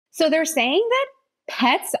So they're saying that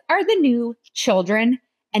pets are the new children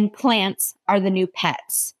and plants are the new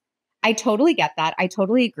pets. I totally get that. I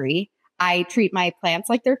totally agree. I treat my plants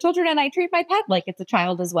like they're children and I treat my pet like it's a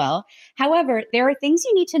child as well. However, there are things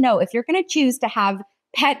you need to know if you're going to choose to have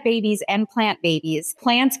pet babies and plant babies.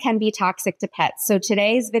 Plants can be toxic to pets. So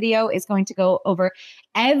today's video is going to go over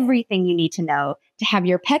everything you need to know to have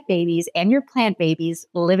your pet babies and your plant babies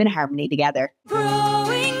live in harmony together.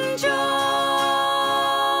 Growing joy.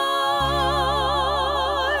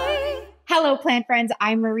 Hello, plant friends.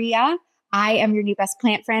 I'm Maria. I am your new best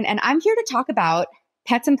plant friend, and I'm here to talk about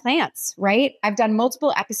pets and plants, right? I've done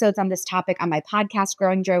multiple episodes on this topic on my podcast,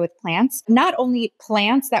 Growing Joy with Plants. Not only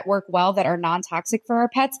plants that work well that are non-toxic for our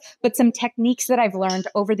pets, but some techniques that I've learned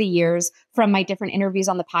over the years from my different interviews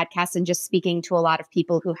on the podcast and just speaking to a lot of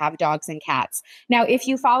people who have dogs and cats. Now, if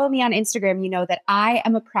you follow me on Instagram, you know that I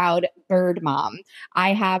am a proud bird mom.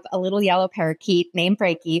 I have a little yellow parakeet named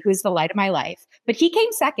Frankie, who's the light of my life, but he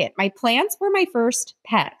came second. My plants were my first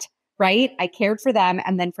pet. Right? I cared for them.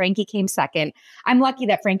 And then Frankie came second. I'm lucky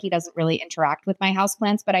that Frankie doesn't really interact with my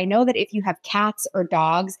houseplants, but I know that if you have cats or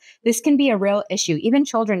dogs, this can be a real issue, even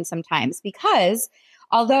children sometimes, because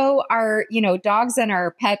although our, dogs and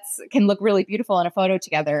our pets can look really beautiful in a photo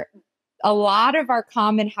together, a lot of our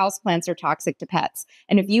common houseplants are toxic to pets.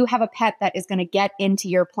 And if you have a pet that is going to get into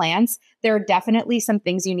your plants, there are definitely some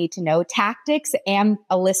things you need to know, tactics and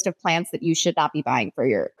a list of plants that you should not be buying for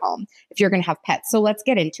your home if you're going to have pets. So let's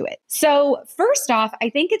get into it. So first off,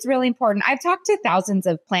 I think it's really important. I've talked to thousands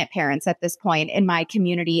of plant parents at this point in my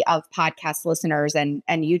community of podcast listeners and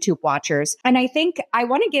YouTube watchers. And I think I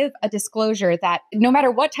want to give a disclosure that no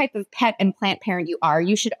matter what type of pet and plant parent you are,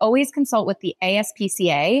 you should always consult with the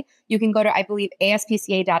ASPCA. You can go to, I believe,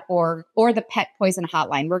 aspca.org or the Pet Poison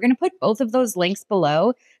Hotline. We're going to put both of those links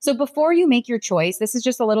below. So before you make your choice, this is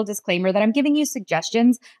just a little disclaimer that I'm giving you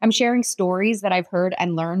suggestions. I'm sharing stories that I've heard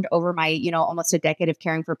and learned over my, almost a decade of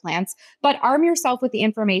caring for plants. But arm yourself with the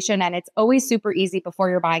information, and it's always super easy before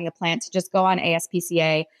you're buying a plant to just go on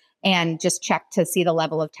ASPCA and just check to see the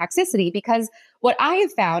level of toxicity. Because what I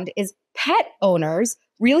have found is pet owners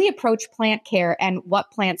really approach plant care and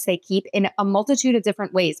what plants they keep in a multitude of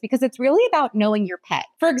different ways, because it's really about knowing your pet.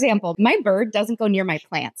 For example, my bird doesn't go near my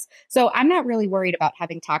plants. So I'm not really worried about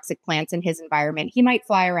having toxic plants in his environment. He might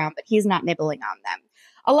fly around, but he's not nibbling on them.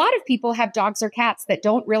 A lot of people have dogs or cats that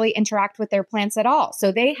don't really interact with their plants at all.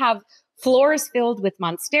 So they have floors filled with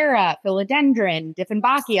Monstera, Philodendron,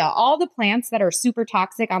 Dieffenbachia, all the plants that are super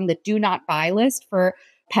toxic on the do not buy list for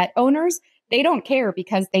pet owners. They don't care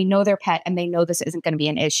because they know their pet and they know this isn't going to be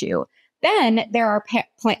an issue. Then there are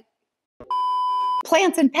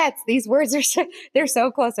plants and pets. These words are they're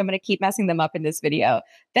so close. I'm going to keep messing them up in this video.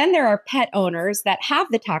 Then there are pet owners that have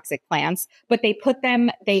the toxic plants, but they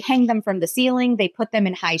hang them from the ceiling. They put them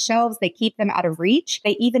in high shelves. They keep them out of reach.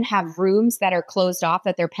 They even have rooms that are closed off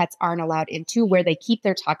that their pets aren't allowed into where they keep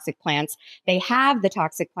their toxic plants. They have the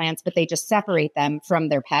toxic plants, but they just separate them from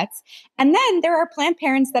their pets. And then there are plant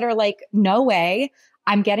parents that are like, no way.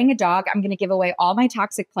 I'm getting a dog. I'm going to give away all my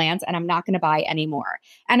toxic plants and I'm not going to buy any more.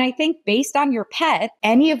 And I think based on your pet,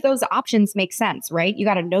 any of those options make sense, right? You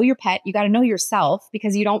got to know your pet. You got to know yourself,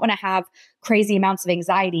 because you don't want to have crazy amounts of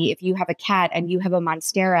anxiety if you have a cat and you have a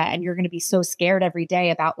Monstera and you're going to be so scared every day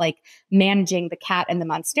about managing the cat and the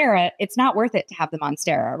Monstera. It's not worth it to have the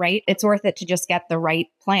Monstera, right? It's worth it to just get the right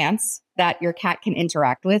plants that your cat can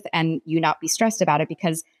interact with and you not be stressed about it,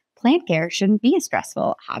 because plant care shouldn't be a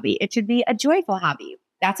stressful hobby. It should be a joyful hobby.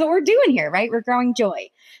 That's what we're doing here, right? We're growing joy.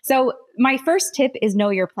 So my first tip is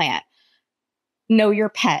know your plant. Know your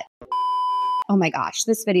pet. Oh my gosh,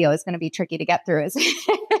 this video is going to be tricky to get through.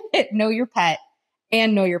 Know your pet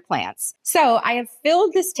and know your plants. So I have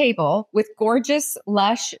filled this table with gorgeous,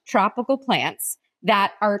 lush, tropical plants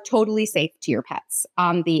that are totally safe to your pets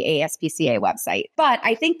on the ASPCA website. But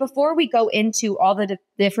I think before we go into all the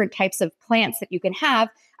different types of plants that you can have,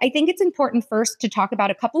 I think it's important first to talk about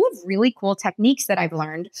a couple of really cool techniques that I've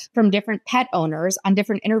learned from different pet owners on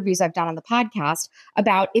different interviews I've done on the podcast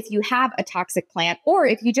about if you have a toxic plant or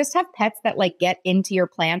if you just have pets that get into your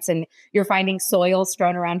plants and you're finding soil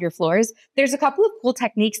strewn around your floors. There's a couple of cool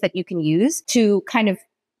techniques that you can use to kind of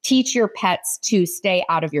teach your pets to stay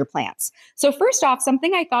out of your plants. So first off,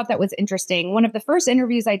 something I thought that was interesting, one of the first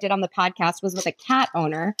interviews I did on the podcast was with a cat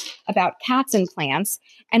owner about cats and plants.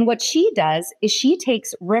 And what she does is she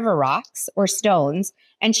takes river rocks or stones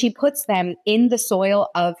and she puts them in the soil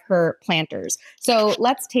of her planters. So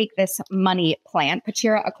let's take this money plant,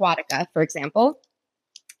 Pachira aquatica, for example,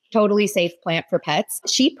 totally safe plant for pets.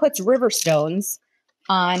 She puts river stones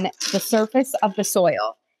on the surface of the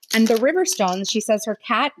soil. And the river stones, she says her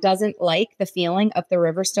cat doesn't like the feeling of the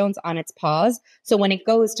river stones on its paws. So when it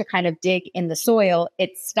goes to kind of dig in the soil,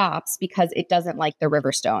 it stops because it doesn't like the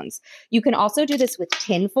river stones. You can also do this with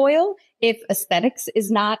tin foil. If aesthetics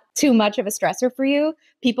is not too much of a stressor for you,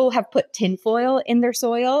 people have put tin foil in their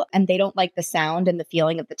soil and they don't like the sound and the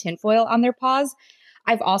feeling of the tin foil on their paws.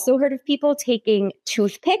 I've also heard of people taking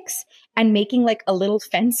toothpicks and making like a little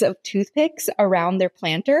fence of toothpicks around their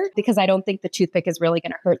planter, because I don't think the toothpick is really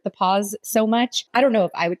going to hurt the paws so much. I don't know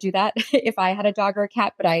if I would do that if I had a dog or a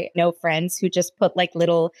cat, but I know friends who just put like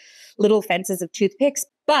little fences of toothpicks.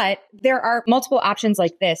 But there are multiple options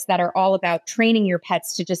like this that are all about training your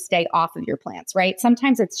pets to just stay off of your plants, right?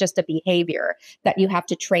 Sometimes it's just a behavior that you have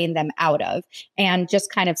to train them out of. And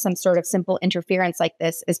just kind of some sort of simple interference like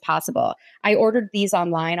this is possible. I ordered these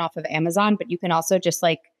online off of Amazon, but you can also just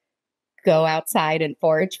like go outside and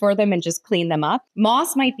forage for them and just clean them up.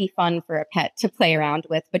 Moss might be fun for a pet to play around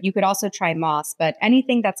with, but you could also try moss, but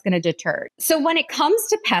anything that's going to deter. So when it comes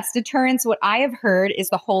to pest deterrents, what I have heard is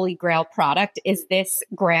the holy grail product is this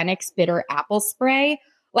Granix bitter apple spray.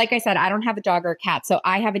 Like I said, I don't have a dog or a cat, so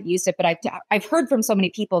I haven't used it, but I've heard from so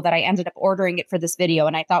many people that I ended up ordering it for this video,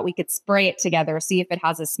 and I thought we could spray it together, see if it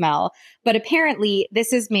has a smell. But apparently,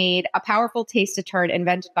 this is made a powerful taste deterrent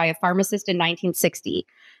invented by a pharmacist in 1960.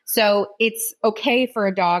 So it's okay for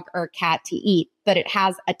a dog or a cat to eat, but it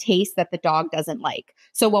has a taste that the dog doesn't like.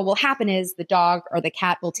 So what will happen is the dog or the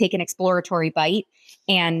cat will take an exploratory bite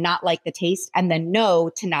and not like the taste and then know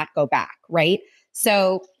to not go back, right?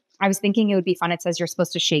 So I was thinking it would be fun. It says you're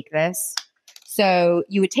supposed to shake this. So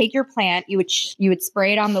you would take your plant, you would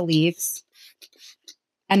spray it on the leaves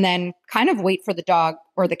and then kind of wait for the dog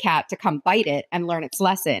or the cat to come bite it and learn its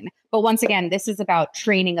lesson. But once again, this is about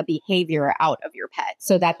training a behavior out of your pet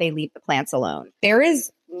so that they leave the plants alone. There is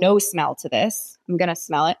no smell to this. I'm going to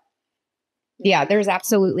smell it. Yeah, there's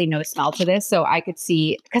absolutely no smell to this. So I could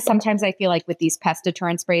see, because sometimes I feel like with these pest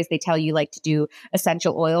deterrent sprays, they tell you like to do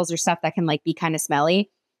essential oils or stuff that can like be kind of smelly.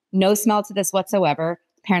 No smell to this whatsoever.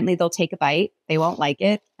 Apparently they'll take a bite, they won't like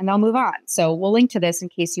it, and they'll move on. So we'll link to this in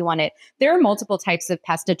case you want it. There are multiple types of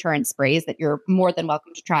pest deterrent sprays that you're more than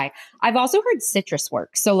welcome to try. I've also heard citrus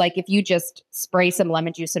works. So like if you just spray some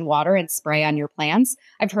lemon juice and water and spray on your plants,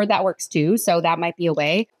 I've heard that works too. So that might be a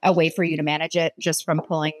way for you to manage it just from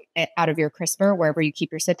pulling it out of your crisper wherever you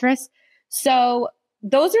keep your citrus. So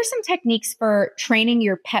those are some techniques for training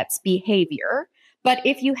your pet's behavior. But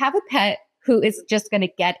if you have a pet who is just going to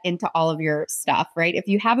get into all of your stuff, right? If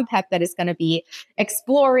you have a pet that is going to be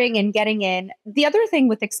exploring and getting in, the other thing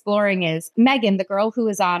with exploring is Megan, the girl who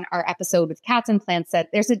was on our episode with cats and plants, said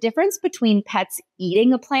there's a difference between pets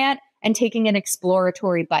eating a plant and taking an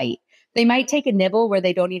exploratory bite. They might take a nibble where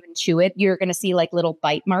they don't even chew it. You're going to see like little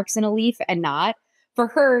bite marks in a leaf and not. For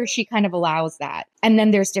her, she kind of allows that. And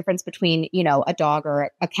then there's difference between, you know, a dog or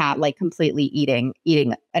a cat like completely eating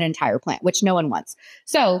an entire plant, which no one wants.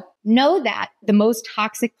 So know that the most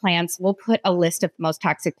toxic plants, we'll put a list of the most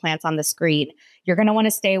toxic plants on the screen. You're going to want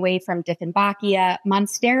to stay away from Dieffenbachia,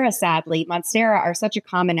 Monstera, sadly. Monstera are such a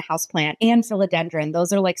common houseplant, and philodendron.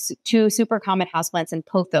 Those are like two super common houseplants, and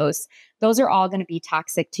pothos. Those are all going to be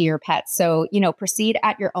toxic to your pets. So, you know, proceed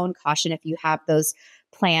at your own caution if you have those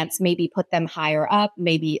plants. Maybe put them higher up,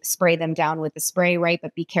 maybe spray them down with the spray, right?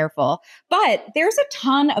 But be careful. But there's a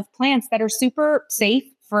ton of plants that are super safe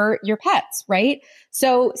for your pets, right?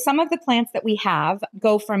 So some of the plants that we have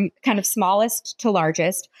go from kind of smallest to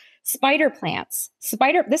largest. Spider plants.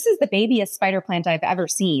 This is the babyest spider plant I've ever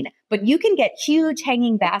seen, but you can get huge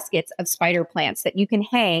hanging baskets of spider plants that you can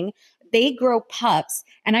hang. They grow pups.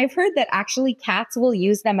 And I've heard that actually cats will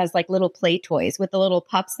use them as like little play toys with the little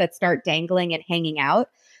pups that start dangling and hanging out.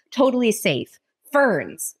 Totally safe.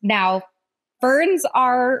 Ferns. Now, ferns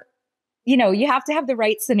are, you know, you have to have the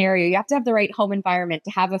right scenario. You have to have the right home environment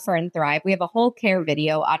to have a fern thrive. We have a whole care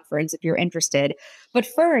video on ferns if you're interested. But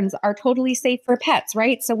ferns are totally safe for pets,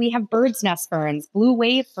 right? So we have bird's nest ferns, blue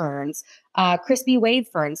wave ferns, crispy wave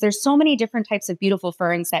ferns. There's so many different types of beautiful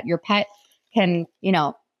ferns that your pet can, you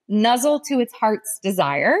know, nuzzle to its heart's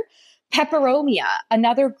desire. Peperomia,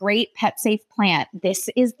 another great pet safe plant. This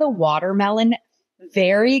is the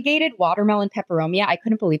variegated watermelon peperomia. I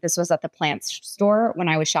couldn't believe this was at the plant store when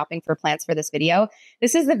I was shopping for plants for this video.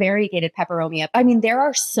 This is the variegated peperomia. I mean, there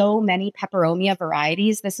are so many peperomia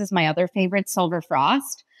varieties. This is my other favorite, Silver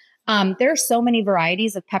Frost. There are so many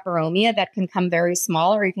varieties of peperomia that can come very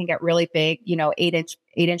small, or you can get really big, you know,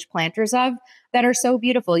 8-inch planters of that are so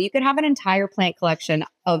beautiful. You could have an entire plant collection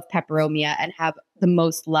of peperomia and have the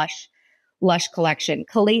most lush collection.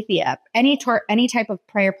 Calathea, any type of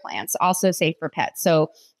prayer plants, also safe for pets.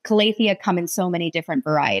 So Calathea come in so many different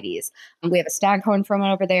varieties. We have a staghorn from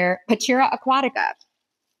over there, Pachira aquatica,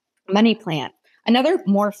 money plant, another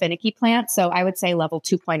more finicky plant. So I would say level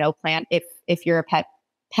 2.0 plant if you're a pet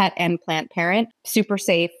and plant parent. Super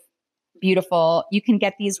safe, beautiful. You can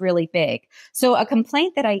get these really big. So a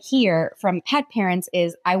complaint that I hear from pet parents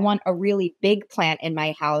is I want a really big plant in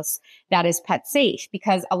my house that is pet safe,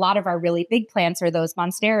 because a lot of our really big plants are those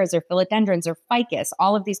monsteras or philodendrons or ficus.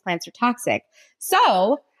 All of these plants are toxic.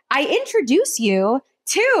 So I introduce you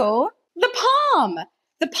to the palm.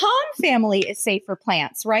 The palm family is safe for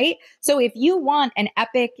plants, right? So if you want an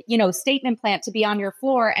epic, statement plant to be on your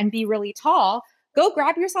floor and be really tall, go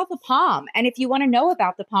grab yourself a palm. And if you want to know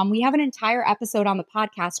about the palm, we have an entire episode on the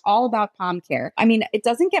podcast all about palm care. I mean, it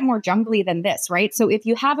doesn't get more jungly than this, right? So if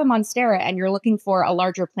you have a monstera and you're looking for a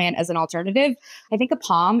larger plant as an alternative, I think a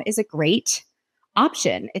palm is a great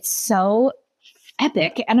option. It's so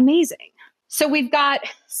epic and amazing. So we've got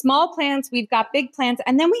small plants, we've got big plants,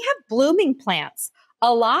 and then we have blooming plants.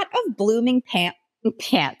 A lot of blooming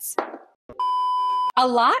plants. A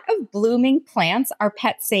lot of blooming plants are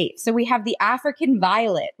pet safe. So we have the African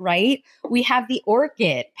violet, right? We have the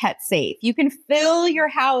orchid, pet safe. You can fill your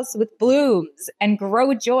house with blooms and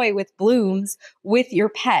grow joy with blooms with your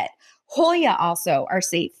pet. Hoya also are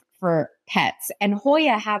safe for pets, and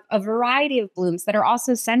Hoya have a variety of blooms that are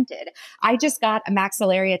also scented. I just got a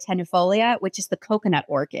Maxillaria tenuifolia, which is the coconut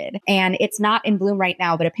orchid, and it's not in bloom right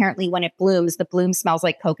now, but apparently when it blooms, the bloom smells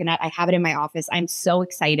like coconut. I have it in my office. I'm so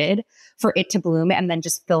excited for it to bloom and then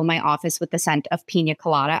just fill my office with the scent of pina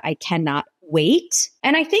colada. I cannot wait.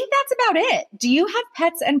 And I think that's about it. Do you have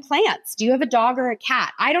pets and plants? Do you have a dog or a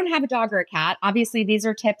cat? I don't have a dog or a cat. Obviously, these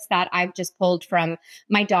are tips that I've just pulled from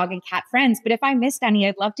my dog and cat friends. But if I missed any,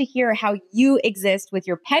 I'd love to hear how you exist with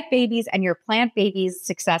your pet babies and your plant babies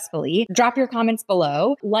successfully. Drop your comments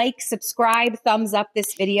below. Like, subscribe, thumbs up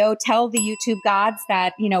this video. Tell the YouTube gods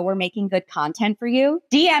that, we're making good content for you.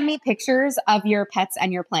 DM me pictures of your pets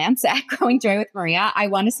and your plants at Growing Joy with Maria. I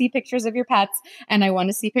want to see pictures of your pets and I want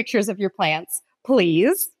to see pictures of your plants.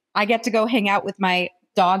 Please. I get to go hang out with my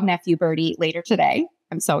dog nephew Birdie later today.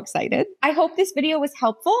 I'm so excited. I hope this video was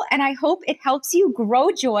helpful and I hope it helps you grow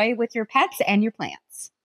joy with your pets and your plants.